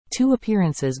Two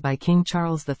appearances by King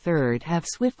Charles III have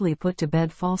swiftly put to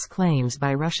bed false claims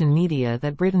by Russian media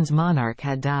that Britain's monarch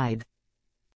had died.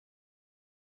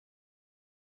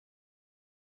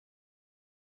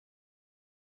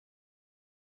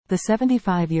 The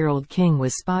 75-year-old king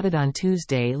was spotted on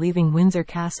Tuesday leaving Windsor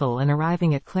Castle and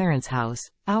arriving at Clarence House,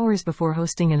 hours before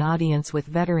hosting an audience with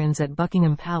veterans at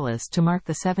Buckingham Palace to mark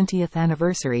the 70th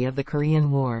anniversary of the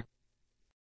Korean War.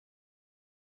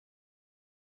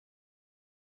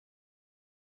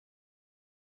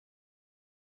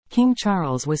 King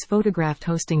Charles was photographed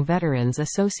hosting veterans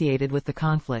associated with the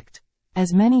conflict.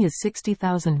 As many as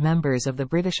 60,000 members of the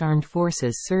British Armed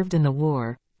Forces served in the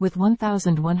war, with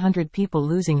 1,100 people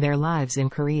losing their lives in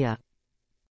Korea.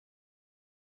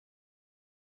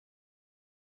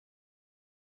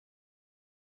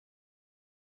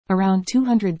 Around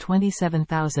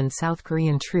 227,000 South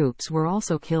Korean troops were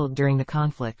also killed during the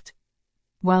conflict.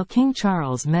 While King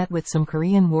Charles met with some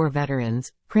Korean War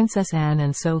veterans, Princess Anne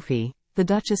and Sophie, the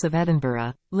Duchess of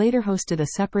Edinburgh, later hosted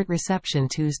a separate reception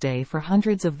Tuesday for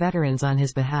hundreds of veterans on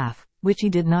his behalf, which he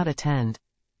did not attend.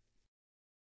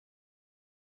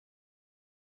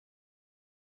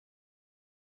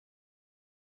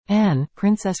 Anne,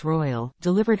 Princess Royal,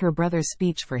 delivered her brother's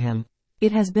speech for him.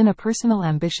 "It has been a personal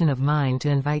ambition of mine to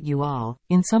invite you all,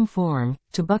 in some form,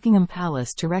 to Buckingham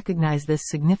Palace to recognize this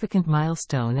significant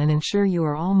milestone and ensure you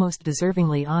are all most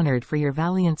deservingly honored for your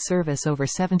valiant service over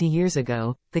 70 years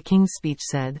ago," the King's speech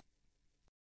said.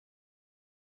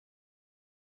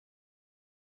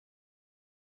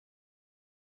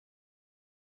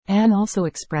 Anne also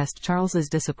expressed Charles's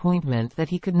disappointment that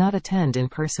he could not attend in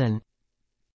person.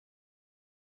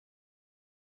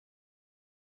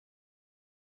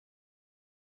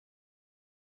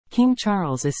 King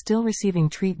Charles is still receiving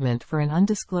treatment for an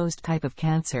undisclosed type of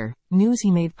cancer, news he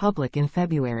made public in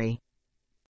February.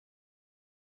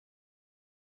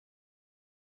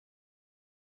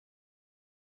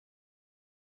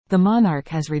 The monarch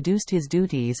has reduced his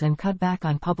duties and cut back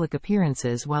on public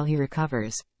appearances while he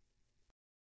recovers.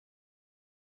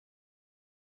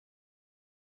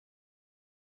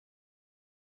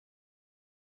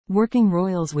 Working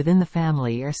royals within the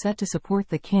family are set to support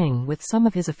the king with some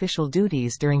of his official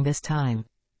duties during this time.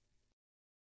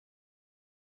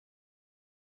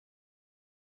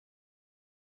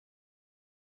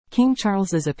 King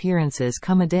Charles's appearances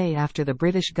come a day after the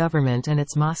British government and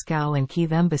its Moscow and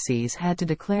Kyiv embassies had to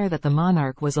declare that the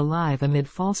monarch was alive amid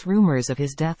false rumors of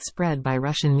his death spread by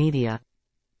Russian media.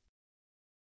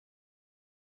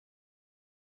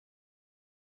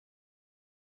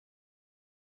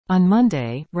 On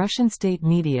Monday, Russian state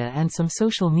media and some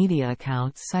social media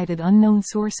accounts cited unknown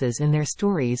sources in their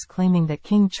stories claiming that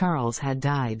King Charles had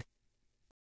died.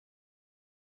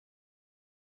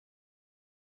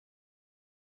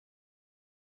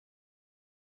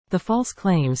 The false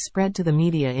claims spread to the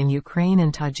media in Ukraine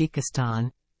and Tajikistan.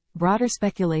 Broader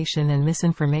speculation and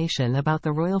misinformation about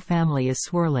the royal family is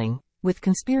swirling, with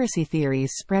conspiracy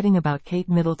theories spreading about Kate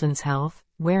Middleton's health,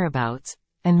 whereabouts,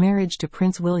 and marriage to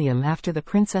Prince William after the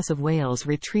Princess of Wales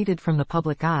retreated from the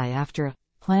public eye after a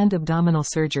planned abdominal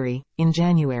surgery in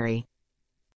January.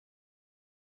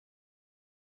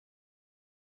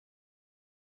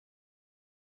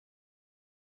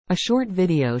 A short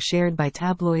video shared by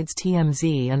tabloids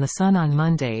TMZ and The Sun on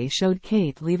Monday showed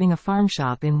Kate leaving a farm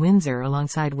shop in Windsor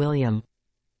alongside William.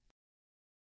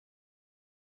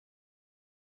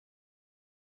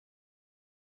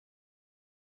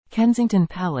 Kensington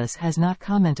Palace has not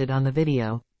commented on the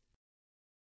video.